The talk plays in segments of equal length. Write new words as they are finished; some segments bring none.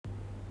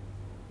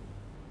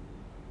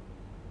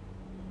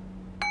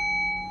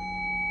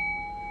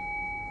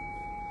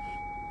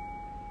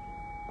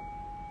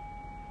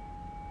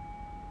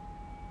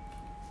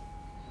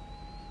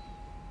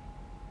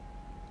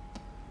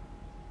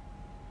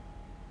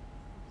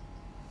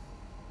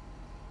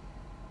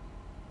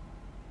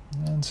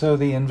And so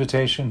the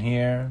invitation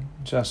here,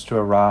 just to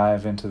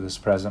arrive into this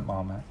present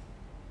moment.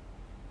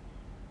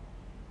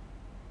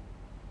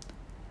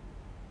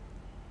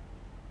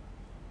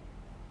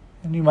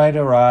 And you might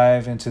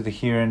arrive into the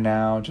here and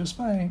now just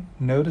by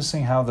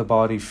noticing how the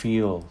body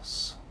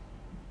feels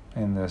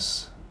in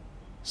this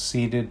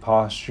seated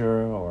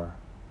posture, or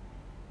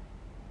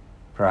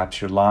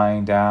perhaps you're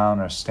lying down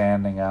or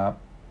standing up.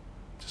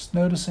 Just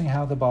noticing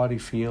how the body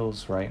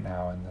feels right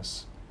now in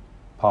this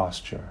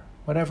posture,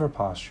 whatever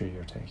posture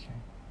you're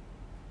taking.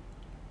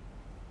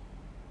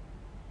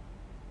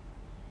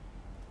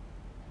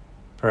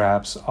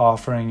 Perhaps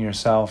offering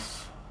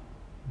yourself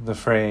the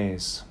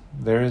phrase,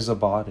 "There is a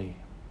body,"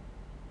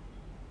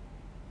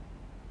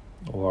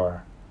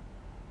 or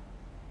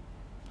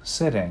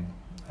 "Sitting,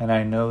 and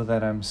I know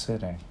that I'm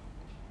sitting."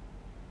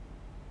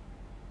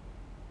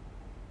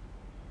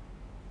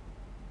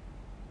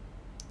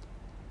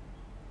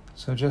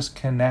 So just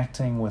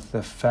connecting with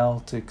the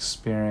felt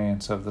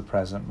experience of the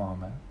present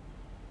moment.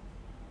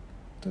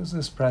 What does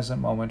this present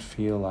moment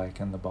feel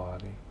like in the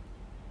body?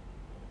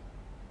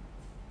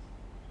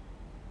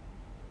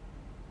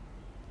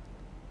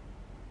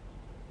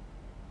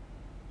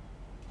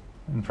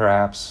 And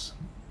perhaps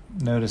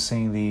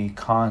noticing the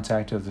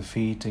contact of the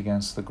feet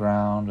against the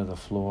ground or the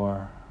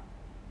floor.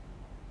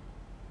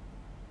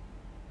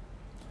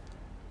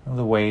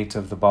 The weight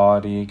of the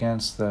body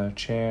against the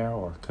chair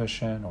or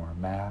cushion or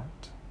mat.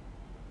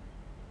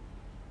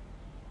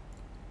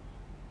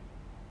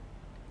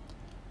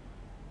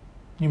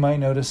 You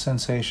might notice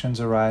sensations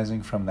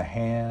arising from the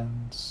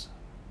hands,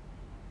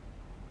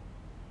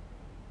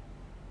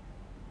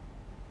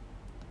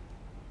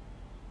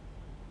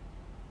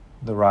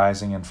 the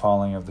rising and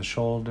falling of the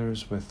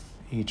shoulders with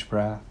each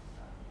breath.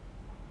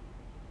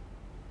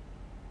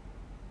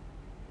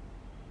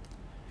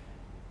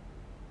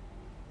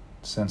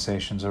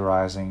 Sensations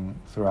arising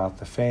throughout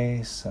the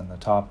face and the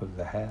top of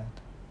the head.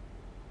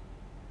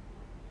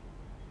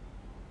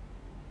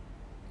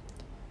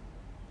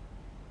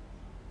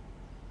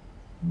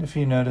 And if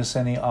you notice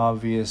any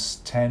obvious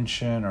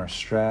tension or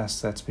stress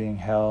that's being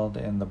held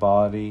in the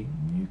body,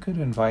 you could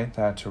invite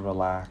that to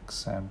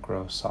relax and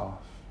grow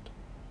soft.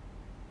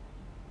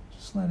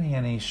 Just letting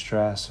any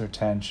stress or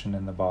tension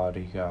in the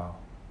body go,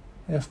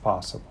 if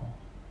possible.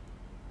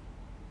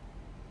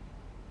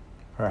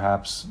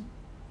 Perhaps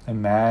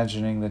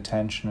imagining the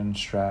tension and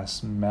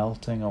stress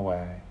melting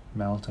away,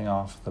 melting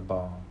off the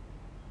bone.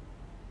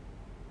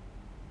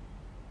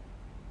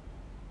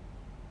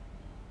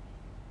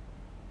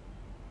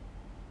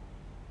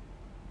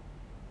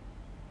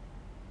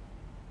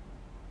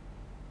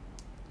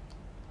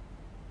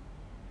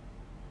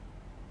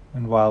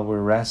 And while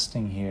we're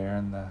resting here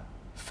in the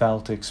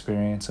felt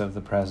experience of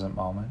the present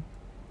moment,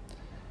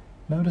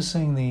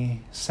 noticing the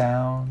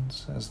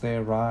sounds as they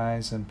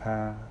arise and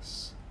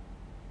pass,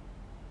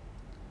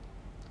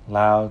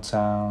 loud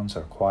sounds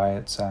or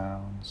quiet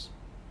sounds.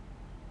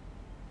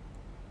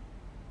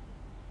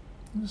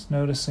 Just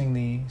noticing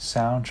the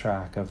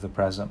soundtrack of the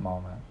present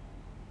moment.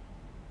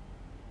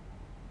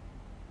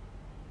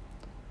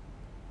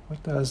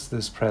 What does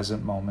this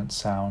present moment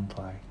sound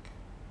like?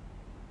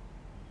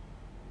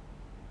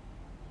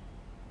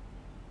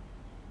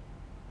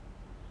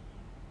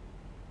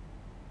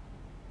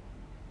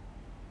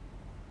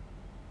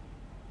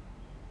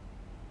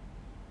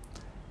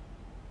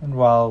 And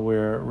while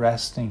we're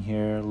resting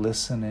here,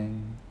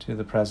 listening to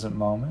the present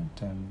moment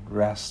and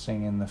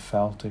resting in the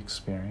felt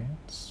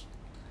experience,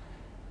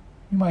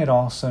 you might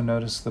also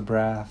notice the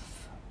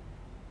breath,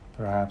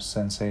 perhaps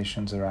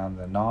sensations around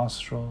the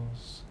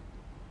nostrils,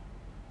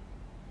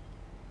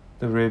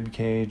 the rib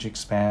cage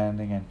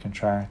expanding and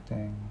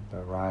contracting,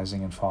 the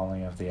rising and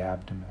falling of the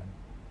abdomen.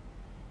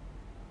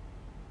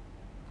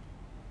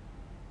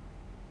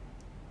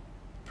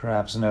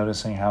 Perhaps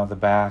noticing how the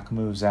back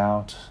moves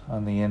out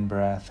on the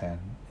in-breath and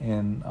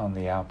in on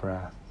the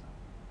out-breath.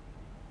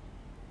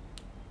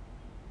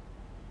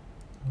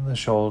 The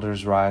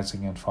shoulders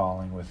rising and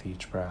falling with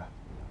each breath.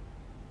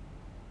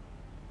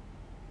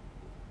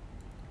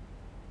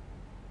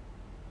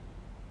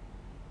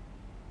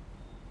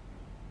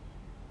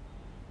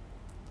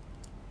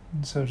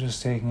 And so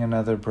just taking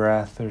another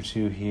breath or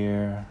two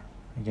here.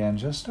 Again,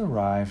 just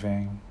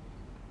arriving,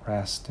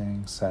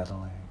 resting,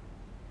 settling.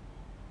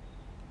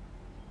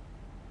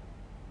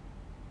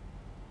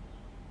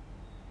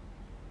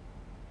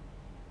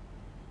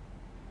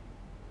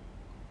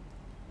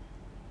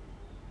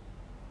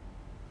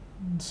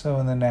 So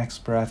in the next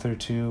breath or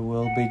two,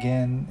 we'll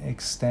begin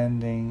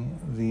extending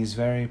these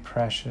very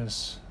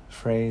precious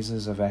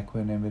phrases of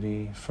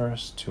equanimity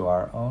first to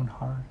our own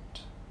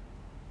heart.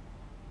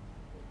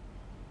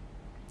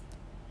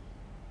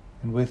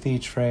 And with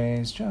each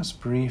phrase,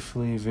 just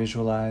briefly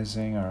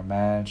visualizing or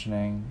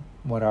imagining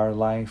what our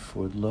life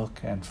would look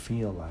and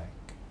feel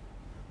like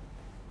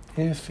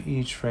if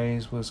each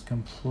phrase was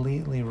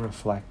completely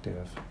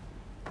reflective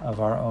of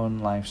our own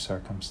life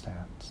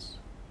circumstance.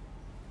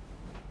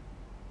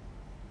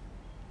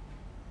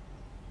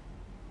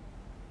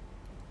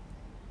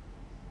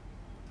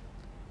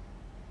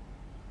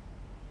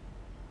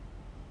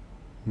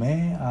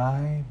 May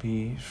I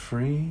be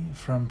free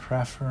from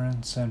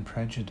preference and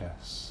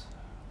prejudice.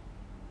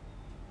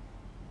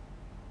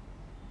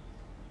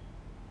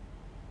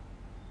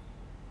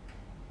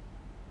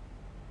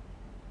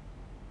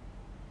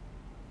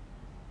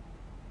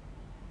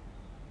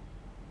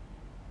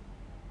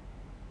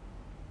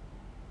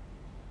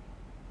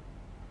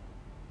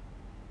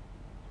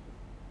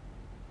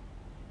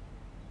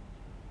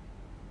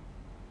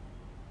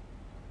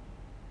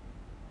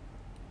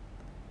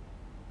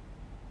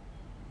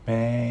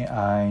 May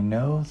I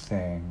know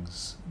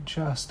things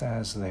just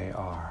as they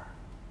are.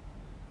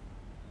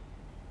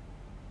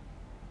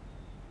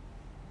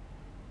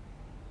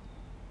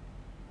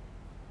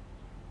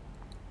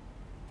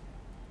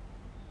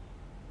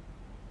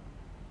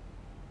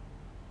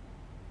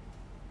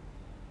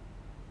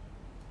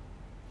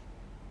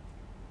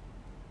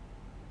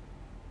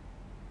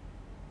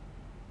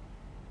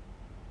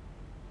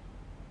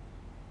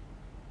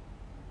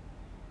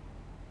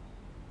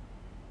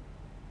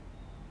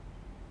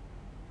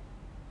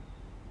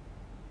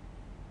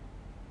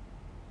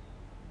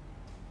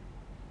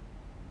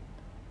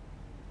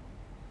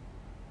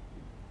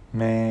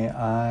 May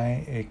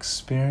I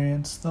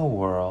experience the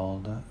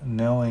world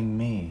knowing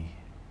me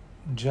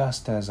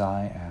just as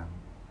I am.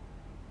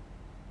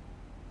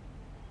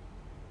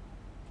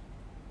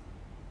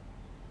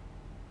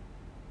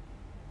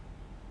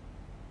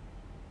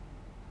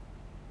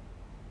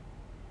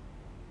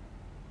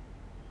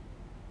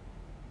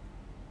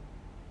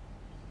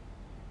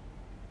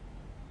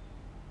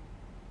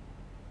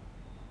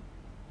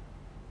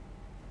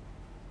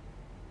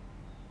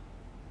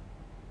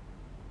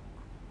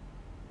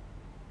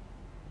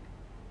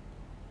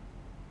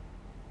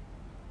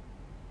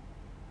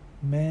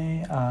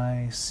 May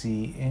I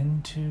see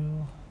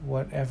into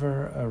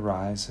whatever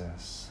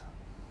arises.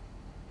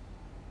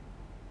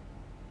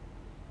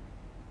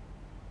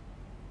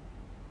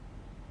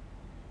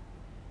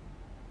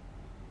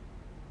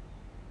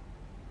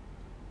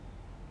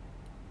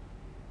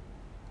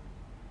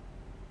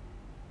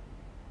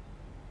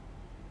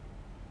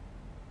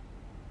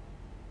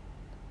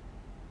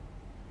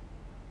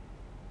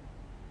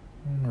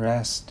 And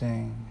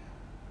resting,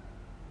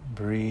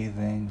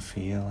 breathing,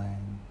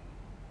 feeling.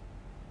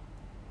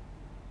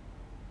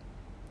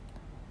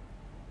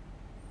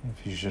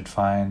 If you should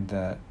find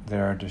that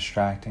there are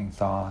distracting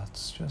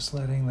thoughts, just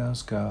letting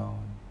those go,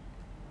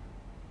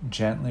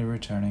 gently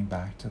returning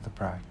back to the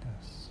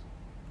practice.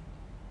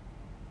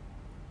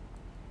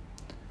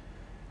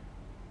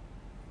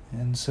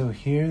 And so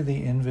here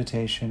the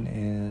invitation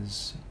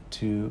is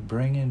to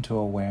bring into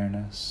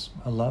awareness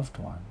a loved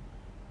one,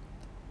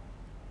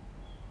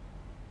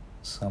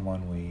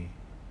 someone we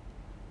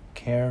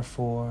care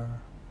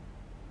for,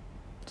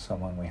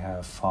 someone we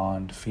have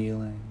fond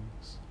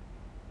feelings.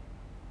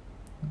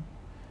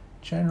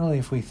 Generally,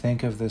 if we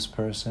think of this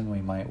person,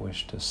 we might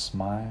wish to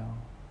smile.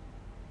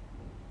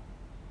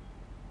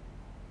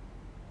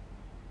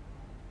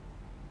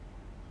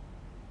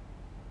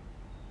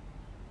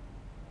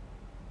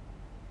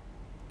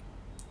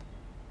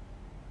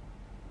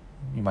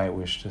 You might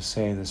wish to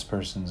say this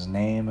person's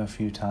name a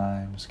few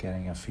times,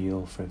 getting a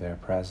feel for their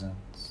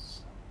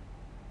presence.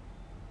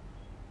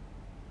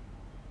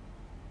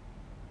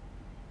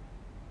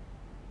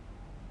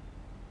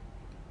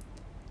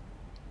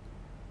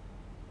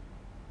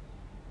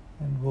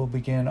 And we'll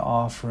begin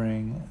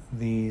offering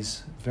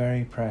these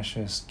very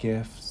precious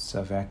gifts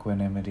of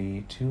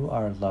equanimity to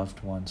our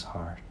loved one's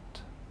heart.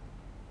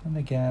 And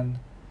again,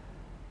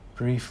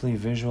 briefly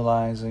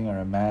visualizing or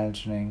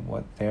imagining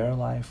what their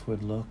life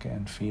would look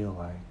and feel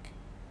like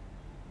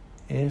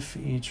if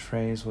each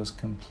phrase was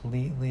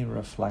completely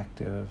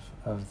reflective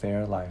of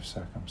their life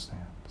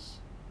circumstance.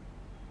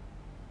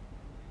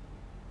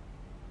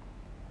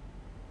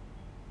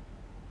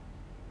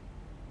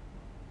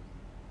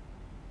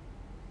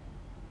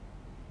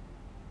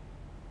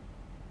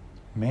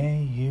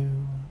 May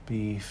you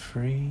be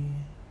free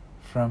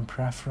from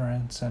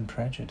preference and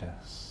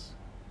prejudice.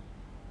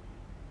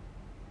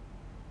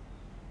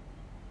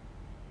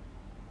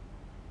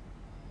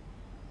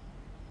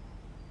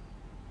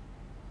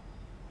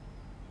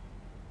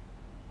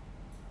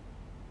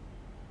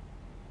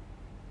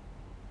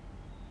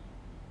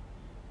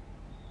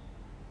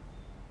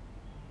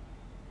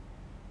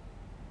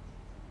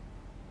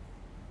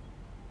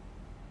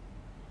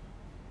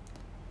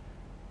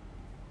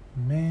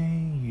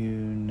 May you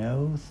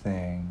know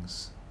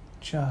things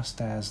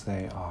just as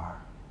they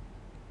are.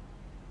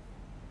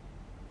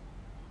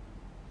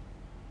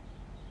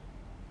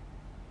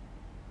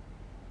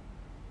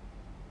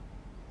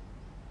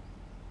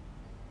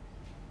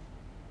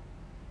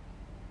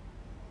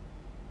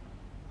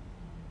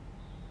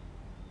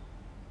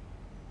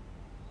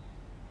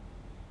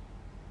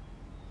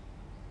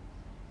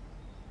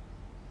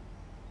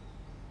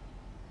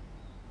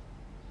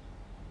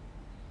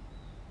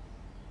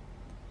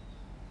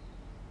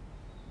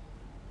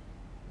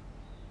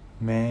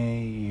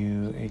 May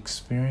you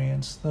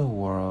experience the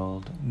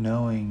world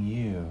knowing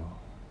you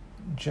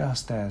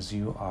just as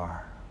you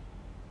are.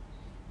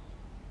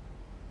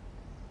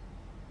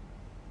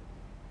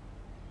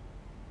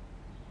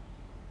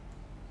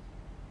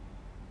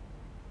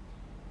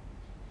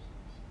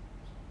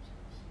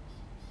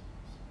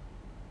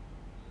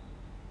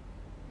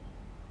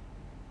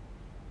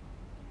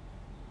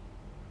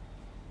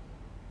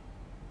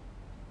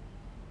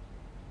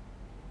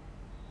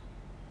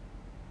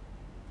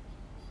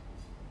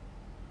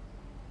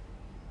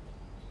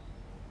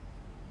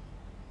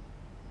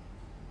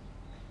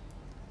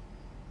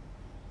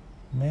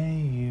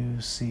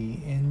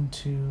 see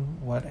into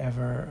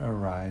whatever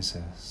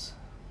arises.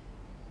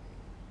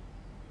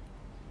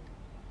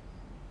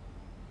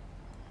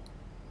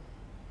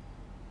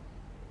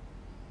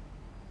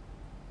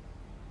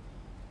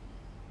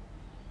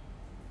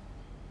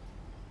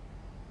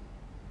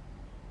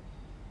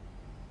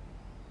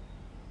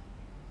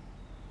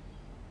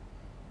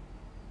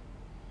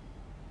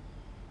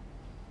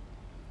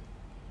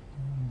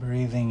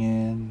 Breathing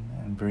in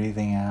and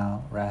breathing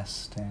out,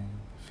 resting,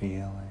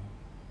 feeling.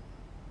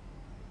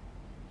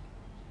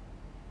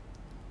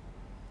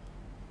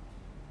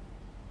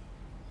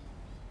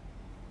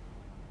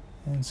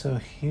 And so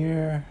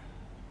here,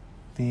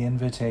 the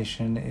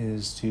invitation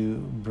is to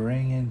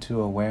bring into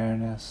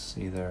awareness,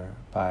 either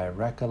by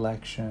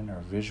recollection or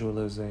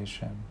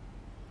visualization,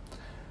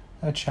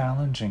 a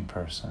challenging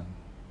person.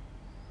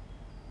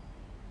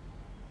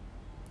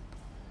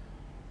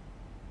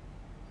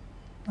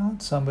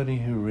 Not somebody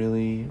who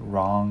really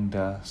wronged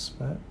us,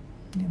 but,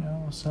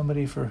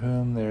 somebody for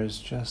whom there's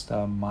just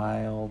a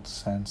mild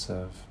sense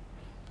of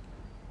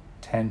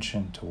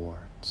tension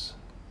towards.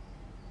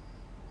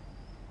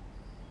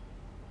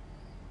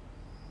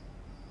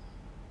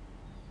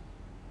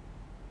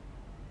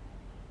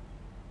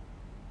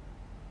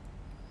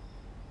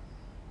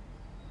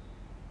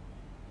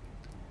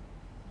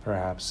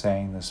 Perhaps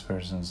saying this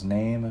person's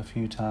name a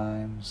few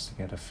times to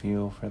get a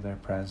feel for their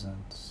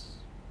presence.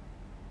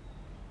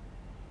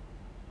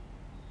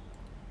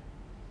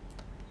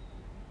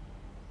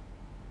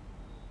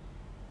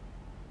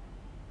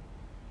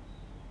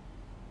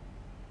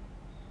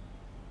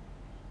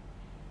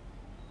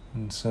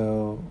 And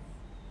so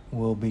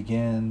we'll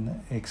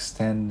begin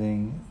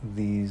extending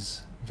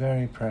these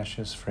very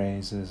precious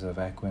phrases of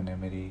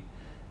equanimity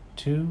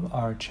to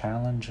our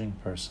challenging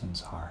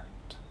person's heart.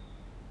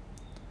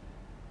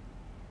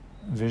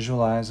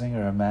 Visualizing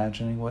or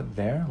imagining what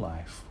their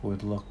life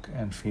would look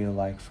and feel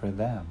like for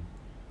them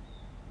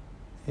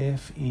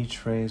if each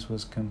phrase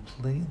was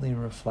completely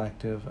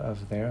reflective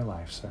of their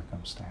life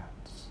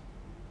circumstance.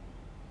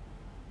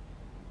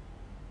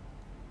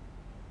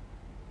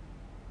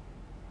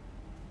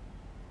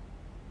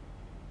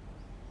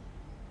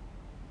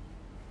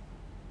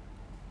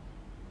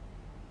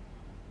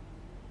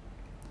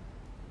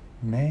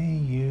 May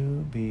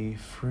you be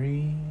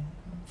free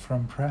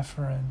from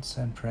preference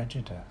and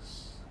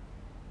prejudice.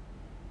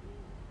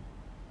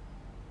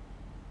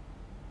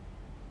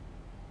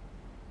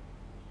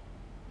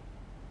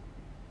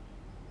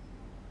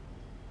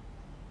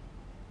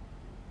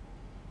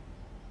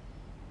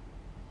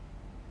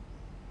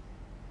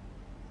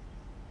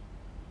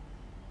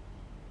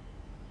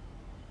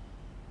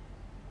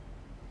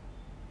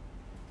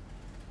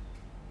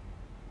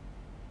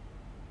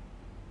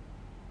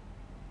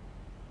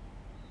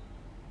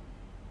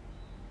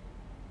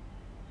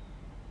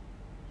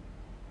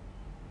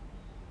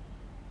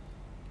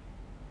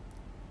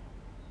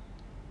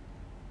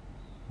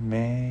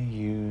 May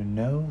you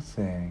know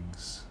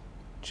things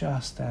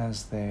just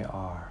as they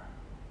are.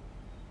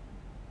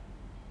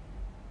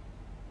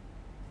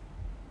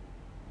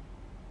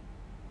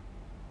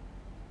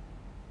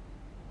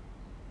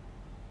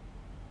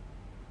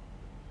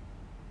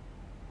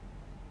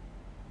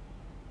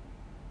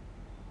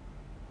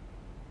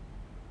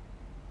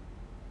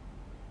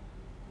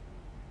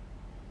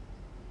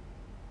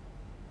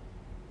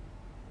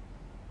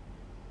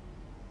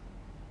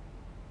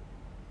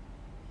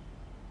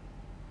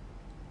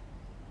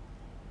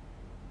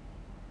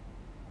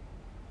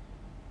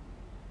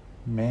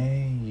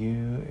 May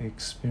you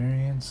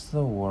experience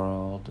the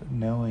world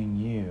knowing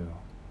you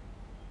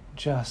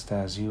just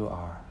as you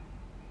are.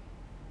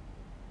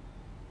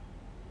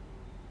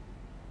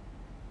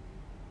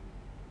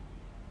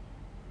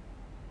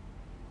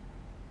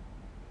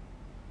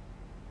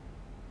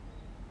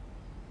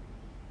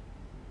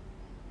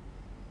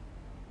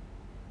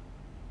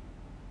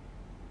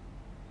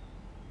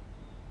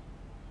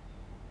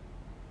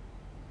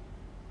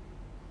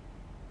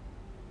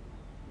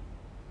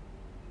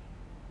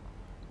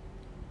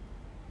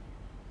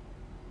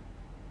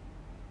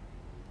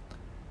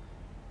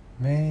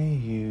 May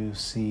you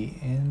see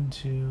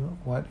into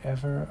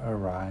whatever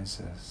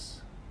arises.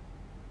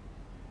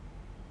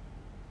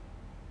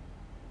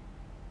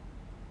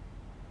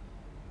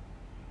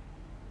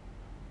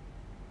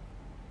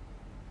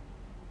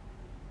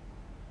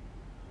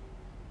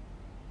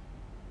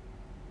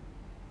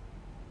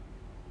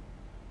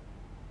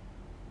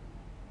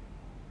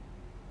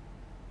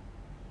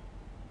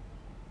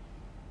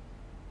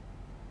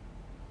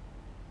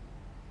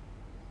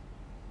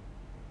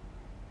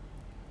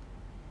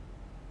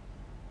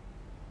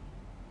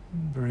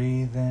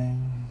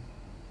 Breathing,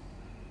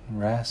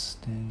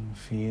 resting,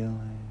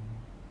 feeling.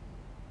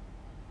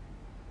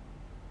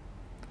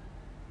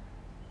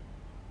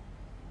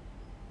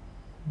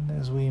 And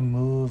as we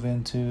move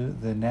into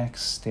the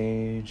next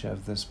stage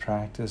of this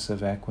practice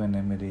of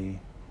equanimity,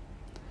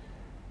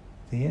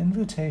 the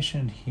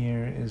invitation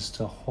here is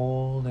to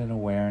hold in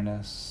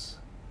awareness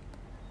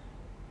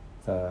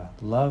the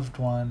loved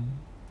one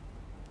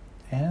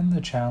and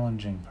the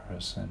challenging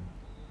person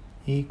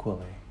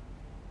equally.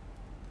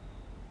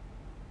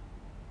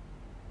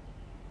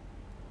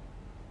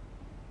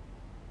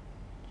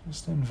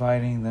 Just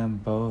inviting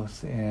them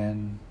both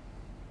in,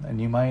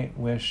 and you might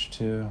wish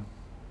to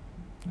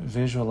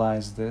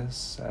visualize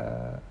this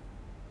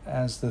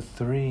as the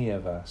three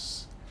of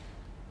us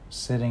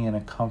sitting in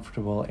a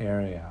comfortable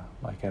area,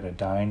 like at a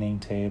dining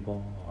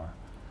table or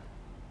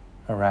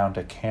around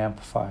a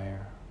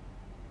campfire.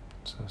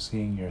 So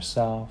seeing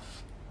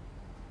yourself,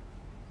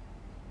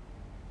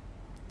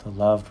 the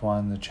loved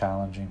one, the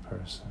challenging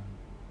person.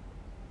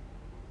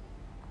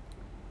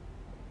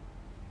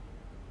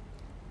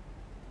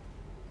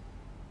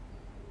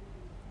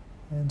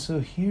 And so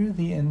here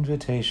the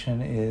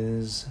invitation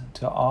is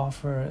to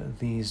offer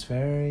these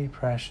very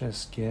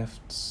precious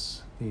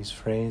gifts, these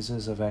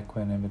phrases of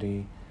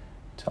equanimity,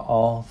 to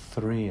all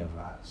three of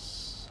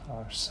us,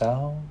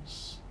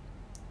 ourselves,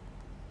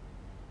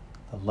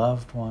 the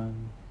loved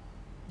one,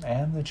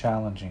 and the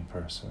challenging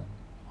person,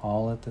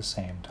 all at the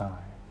same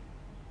time.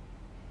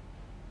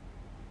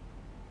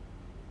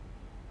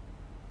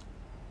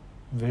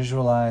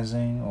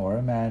 Visualizing or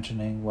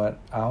imagining what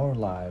our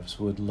lives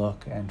would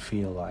look and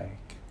feel like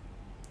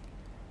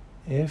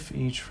if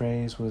each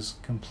phrase was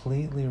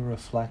completely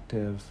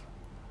reflective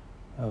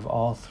of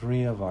all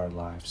three of our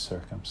lives'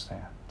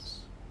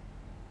 circumstance.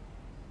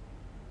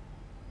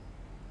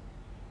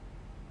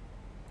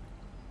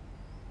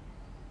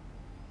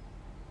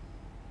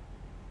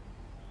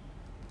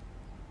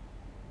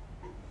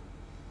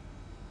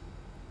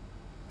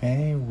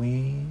 May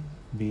we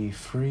be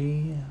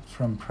free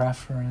from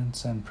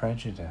preference and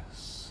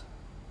prejudice.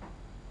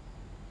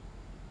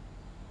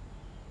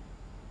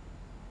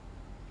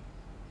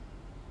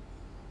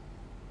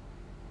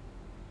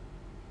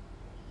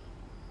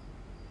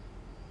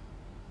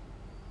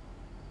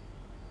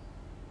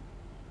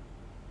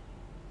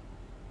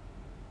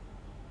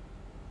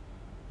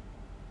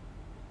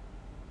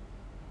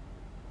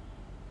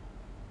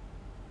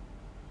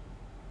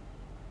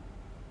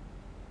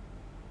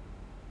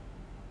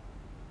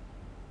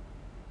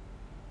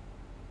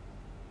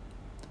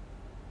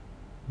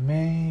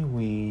 May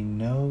we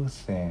know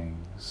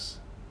things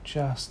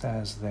just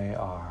as they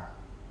are.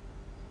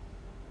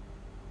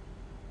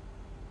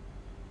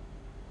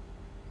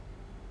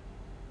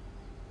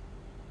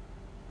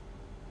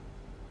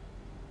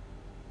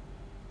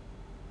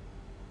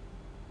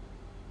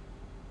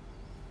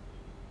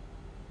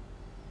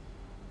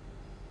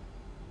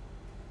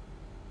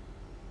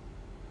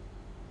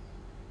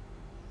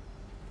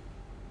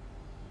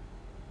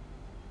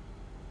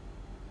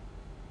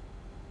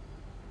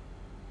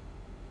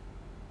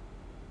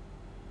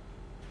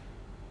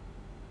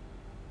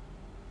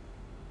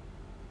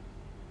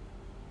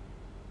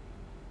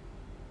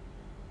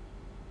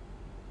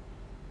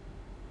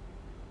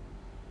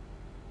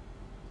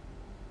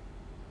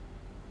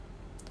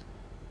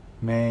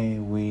 May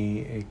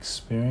we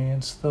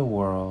experience the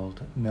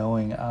world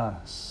knowing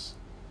us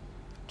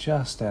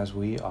just as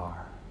we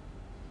are.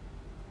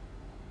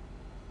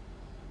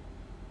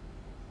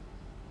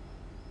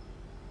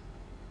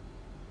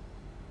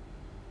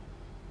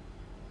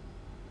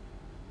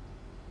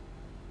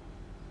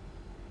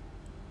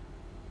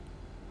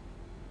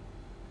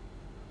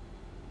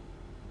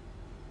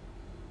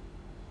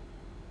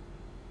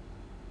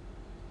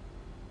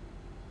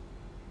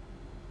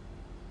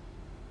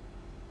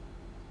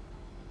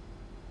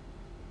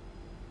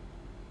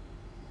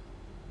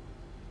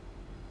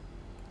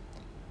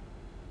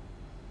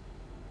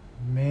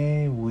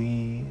 May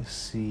we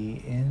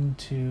see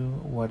into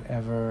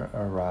whatever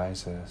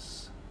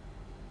arises.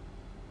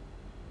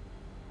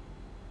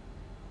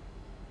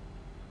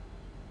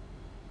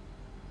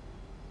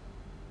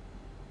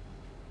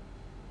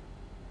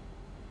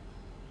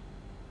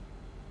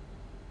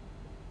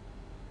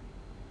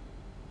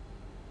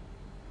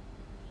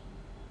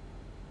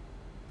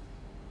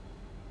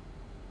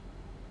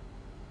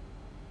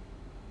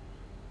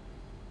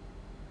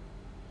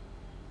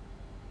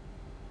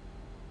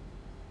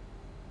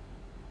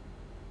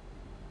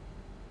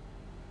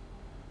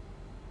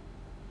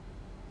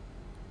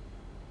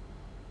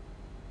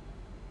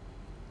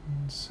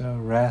 So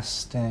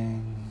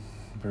resting,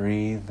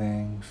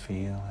 breathing,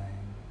 feeling.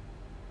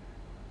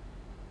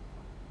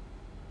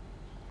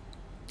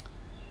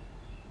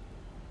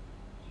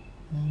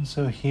 And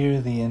so here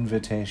the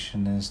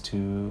invitation is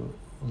to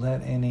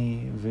let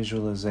any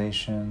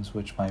visualizations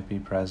which might be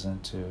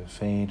present to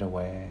fade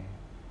away,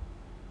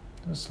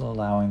 just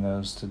allowing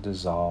those to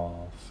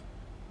dissolve.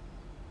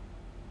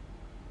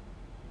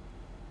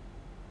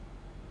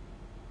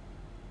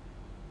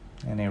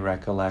 Any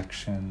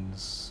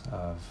recollections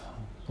of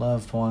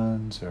loved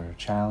ones or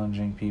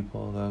challenging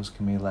people, those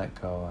can be let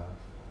go of.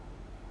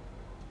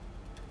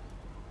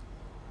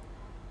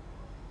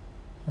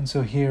 And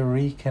so here,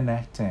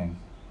 reconnecting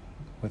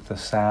with the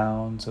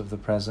sounds of the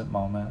present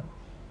moment,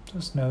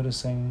 just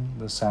noticing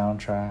the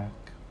soundtrack,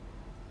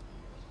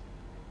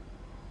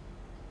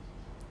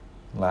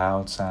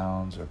 loud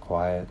sounds or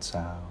quiet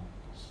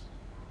sounds,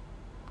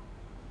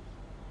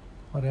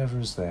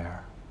 whatever's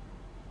there.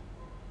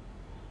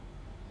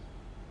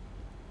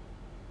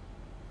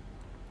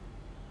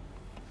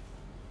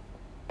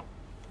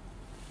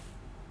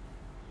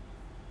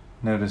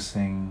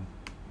 Noticing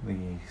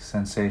the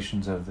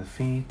sensations of the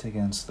feet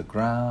against the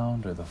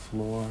ground or the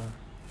floor,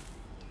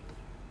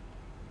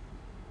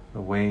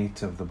 the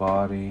weight of the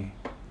body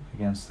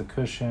against the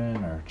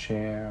cushion or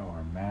chair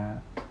or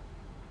mat.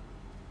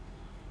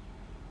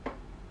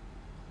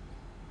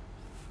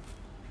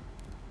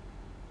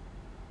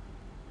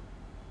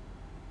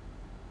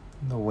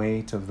 The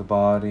weight of the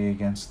body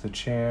against the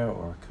chair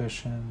or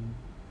cushion.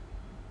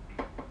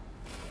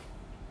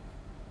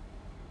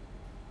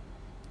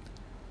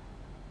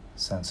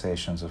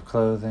 Sensations of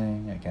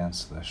clothing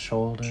against the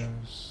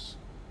shoulders.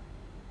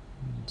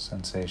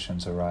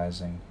 Sensations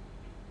arising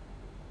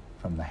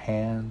from the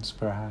hands,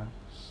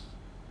 perhaps.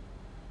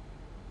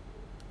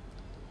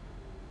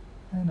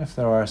 And if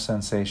there are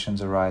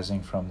sensations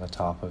arising from the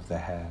top of the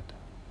head.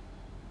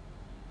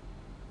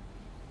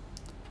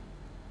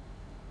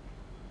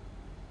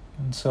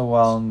 And so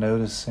while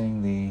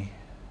noticing the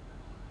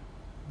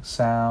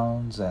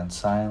sounds and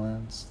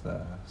silence,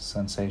 the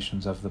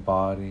sensations of the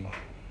body,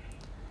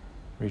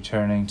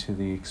 returning to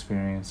the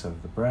experience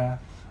of the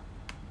breath,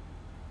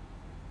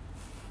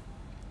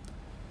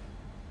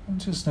 and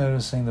just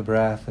noticing the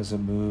breath as it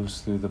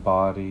moves through the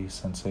body,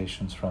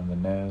 sensations from the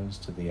nose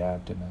to the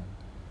abdomen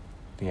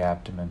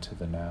to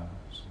the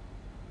nose.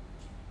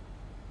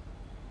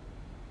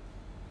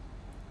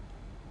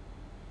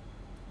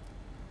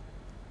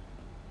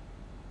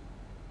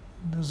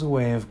 As a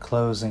way of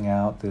closing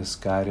out this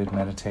guided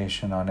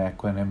meditation on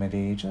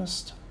equanimity,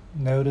 just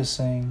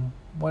noticing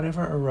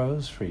whatever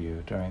arose for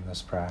you during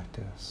this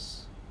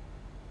practice.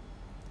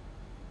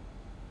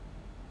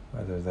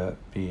 Whether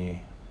that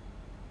be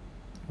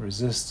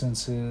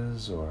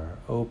resistances or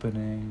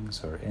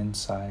openings or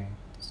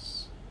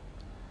insights,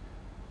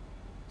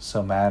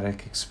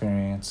 somatic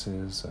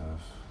experiences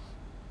of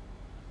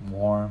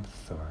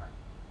warmth or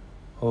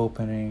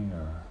opening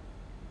or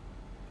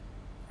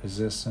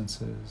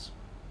resistances.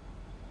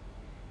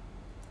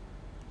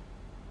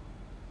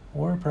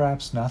 Or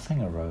perhaps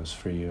nothing arose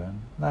for you,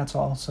 and that's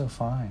also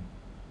fine.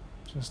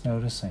 Just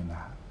noticing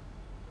that.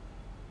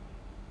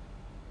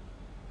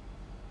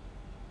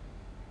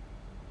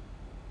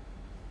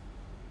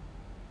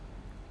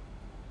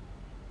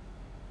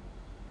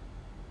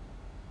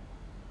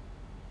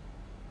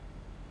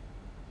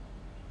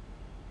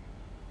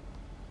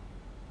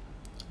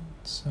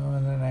 So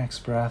in the next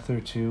breath or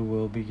two,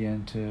 we'll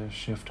begin to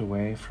shift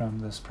away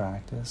from this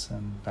practice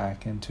and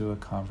back into a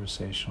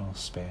conversational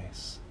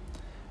space.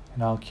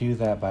 And I'll cue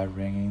that by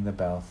ringing the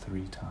bell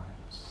 3 times.